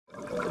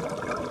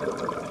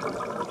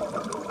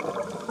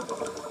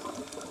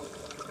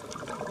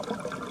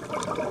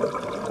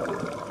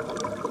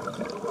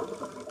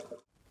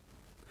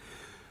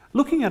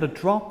Looking at a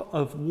drop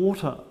of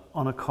water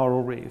on a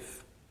coral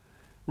reef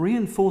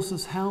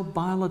reinforces how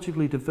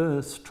biologically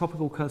diverse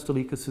tropical coastal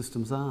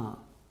ecosystems are.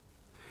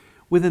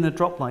 Within a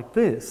drop like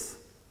this,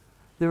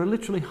 there are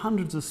literally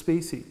hundreds of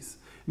species,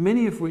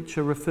 many of which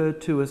are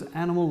referred to as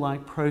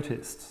animal-like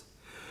protists.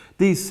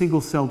 These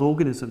single-celled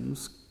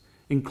organisms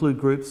include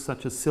groups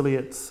such as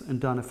ciliates and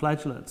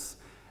dinoflagellates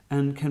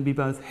and can be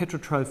both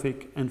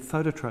heterotrophic and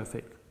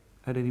phototrophic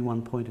at any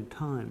one point in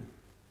time.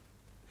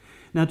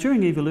 Now,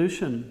 during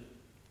evolution,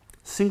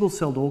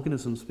 single-celled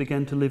organisms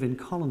began to live in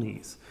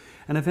colonies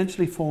and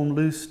eventually formed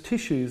loose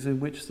tissues in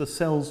which the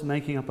cells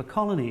making up a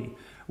colony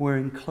were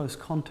in close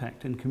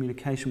contact and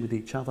communication with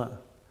each other.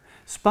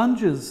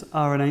 Sponges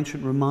are an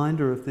ancient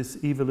reminder of this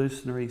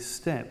evolutionary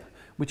step,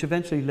 which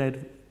eventually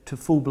led to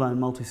full-blown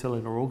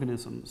multicellular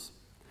organisms.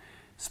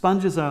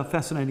 Sponges are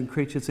fascinating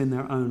creatures in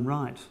their own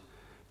right.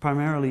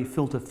 Primarily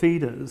filter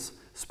feeders,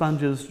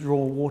 sponges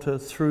draw water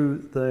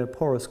through their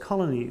porous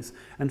colonies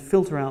and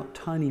filter out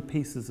tiny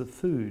pieces of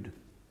food.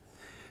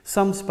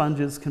 Some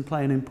sponges can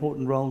play an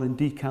important role in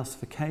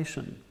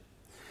decalcification.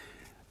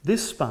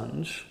 This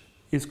sponge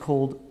is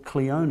called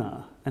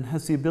Cleona and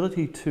has the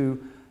ability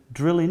to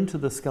drill into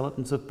the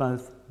skeletons of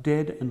both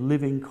dead and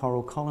living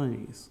coral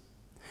colonies.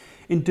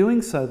 In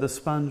doing so, the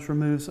sponge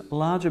removes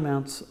large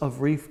amounts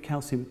of reef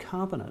calcium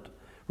carbonate,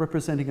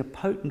 representing a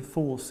potent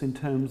force in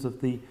terms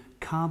of the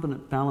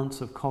carbonate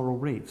balance of coral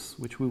reefs,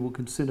 which we will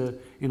consider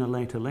in a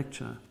later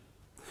lecture.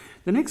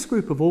 The next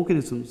group of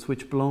organisms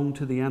which belong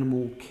to the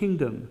animal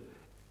kingdom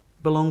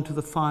belong to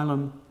the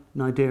phylum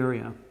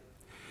Cnidaria.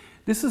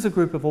 This is a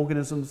group of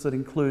organisms that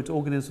includes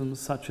organisms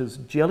such as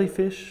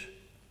jellyfish,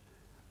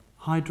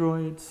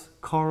 hydroids,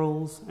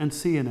 corals, and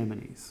sea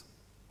anemones.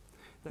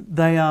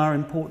 They are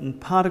important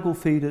particle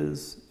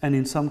feeders and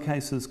in some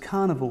cases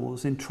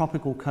carnivores in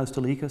tropical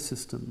coastal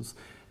ecosystems,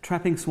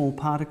 trapping small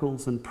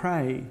particles and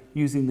prey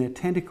using their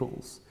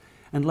tentacles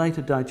and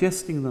later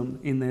digesting them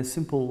in their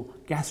simple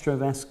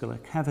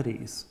gastrovascular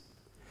cavities.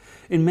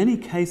 In many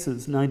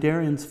cases,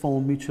 cnidarians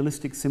form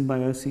mutualistic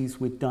symbioses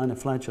with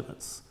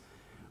dinoflagellates.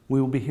 We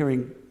will be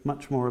hearing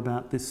much more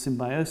about this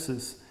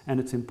symbiosis and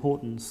its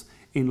importance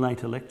in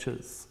later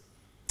lectures.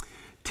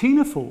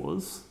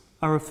 Ctenophores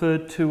are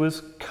referred to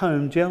as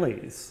comb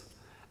jellies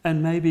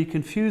and may be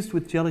confused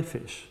with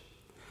jellyfish.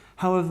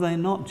 However, they are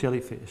not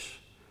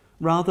jellyfish.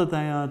 Rather,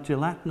 they are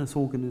gelatinous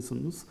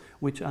organisms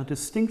which are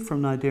distinct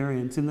from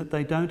cnidarians in that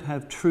they don't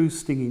have true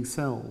stinging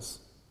cells.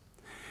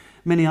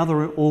 Many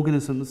other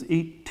organisms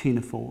eat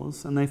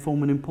ctenophores and they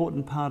form an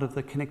important part of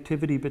the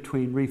connectivity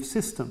between reef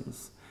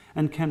systems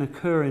and can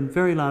occur in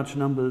very large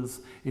numbers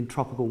in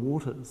tropical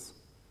waters.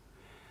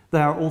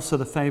 They are also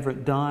the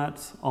favourite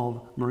diets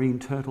of marine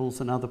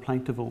turtles and other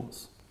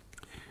planktivores.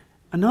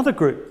 Another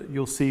group that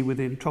you'll see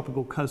within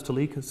tropical coastal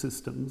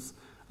ecosystems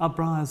are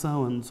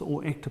bryozoans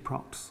or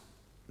ectoprocs.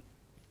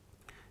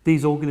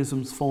 These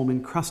organisms form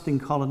encrusting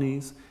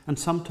colonies and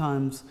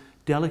sometimes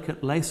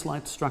delicate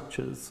lace-like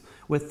structures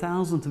where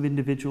thousands of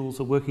individuals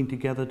are working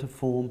together to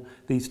form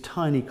these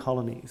tiny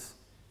colonies.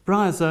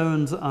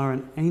 Bryozoans are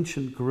an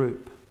ancient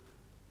group,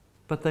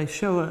 but they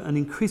show an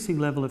increasing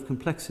level of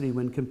complexity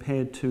when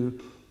compared to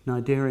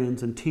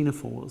cnidarians and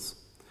ctenophores.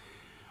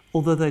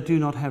 Although they do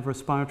not have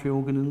respiratory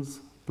organs,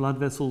 blood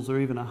vessels, or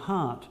even a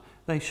heart,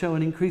 they show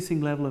an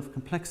increasing level of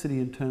complexity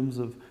in terms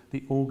of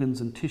the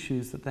organs and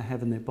tissues that they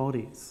have in their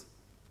bodies.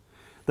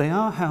 They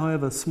are,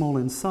 however, small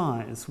in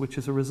size, which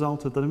is a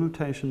result of the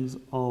limitations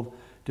of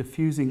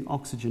diffusing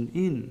oxygen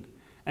in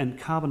and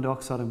carbon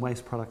dioxide and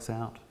waste products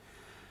out.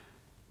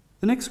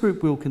 The next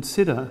group we'll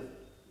consider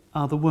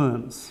are the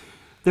worms.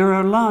 There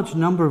are a large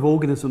number of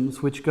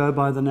organisms which go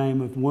by the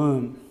name of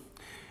worm.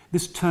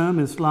 This term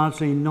is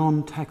largely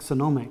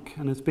non-taxonomic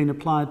and has been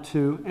applied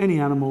to any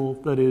animal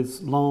that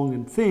is long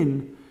and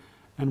thin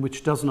and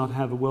which does not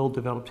have a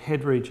well-developed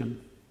head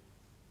region.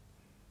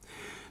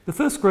 The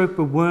first group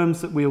of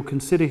worms that we'll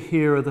consider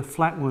here are the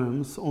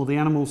flatworms, or the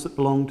animals that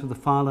belong to the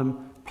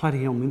phylum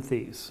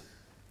Platyhelminthes.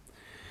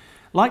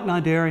 Like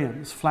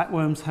cnidarians,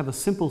 flatworms have a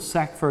simple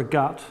sac for a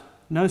gut,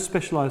 no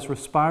specialised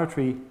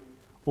respiratory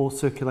or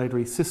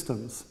circulatory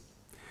systems.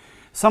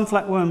 Some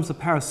flatworms are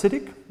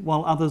parasitic,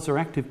 while others are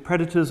active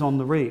predators on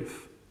the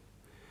reef.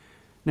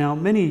 Now,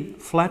 many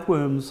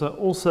flatworms are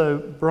also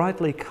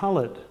brightly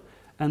coloured,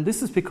 and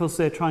this is because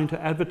they're trying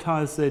to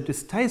advertise their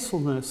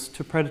distastefulness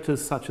to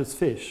predators such as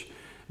fish.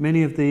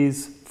 Many of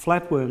these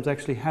flatworms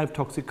actually have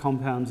toxic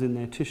compounds in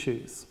their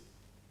tissues.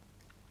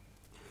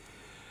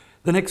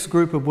 The next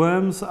group of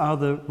worms are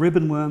the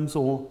ribbon worms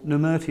or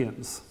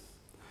Nemerteans.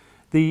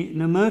 The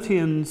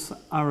Nemerteans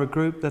are a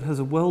group that has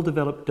a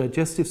well-developed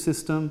digestive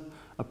system,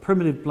 a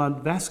primitive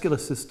blood vascular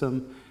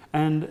system,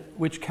 and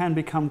which can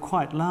become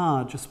quite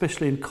large,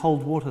 especially in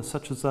cold water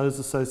such as those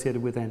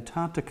associated with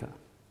Antarctica.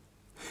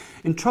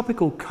 In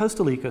tropical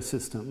coastal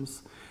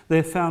ecosystems,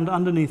 they're found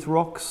underneath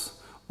rocks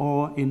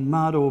or in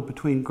mud or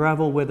between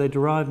gravel, where they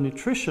derive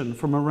nutrition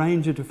from a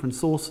range of different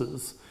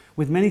sources,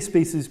 with many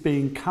species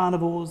being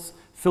carnivores,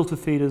 filter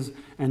feeders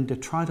and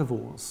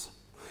detritivores.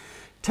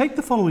 Take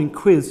the following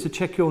quiz to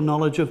check your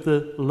knowledge of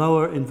the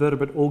lower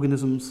invertebrate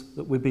organisms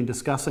that we've been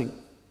discussing.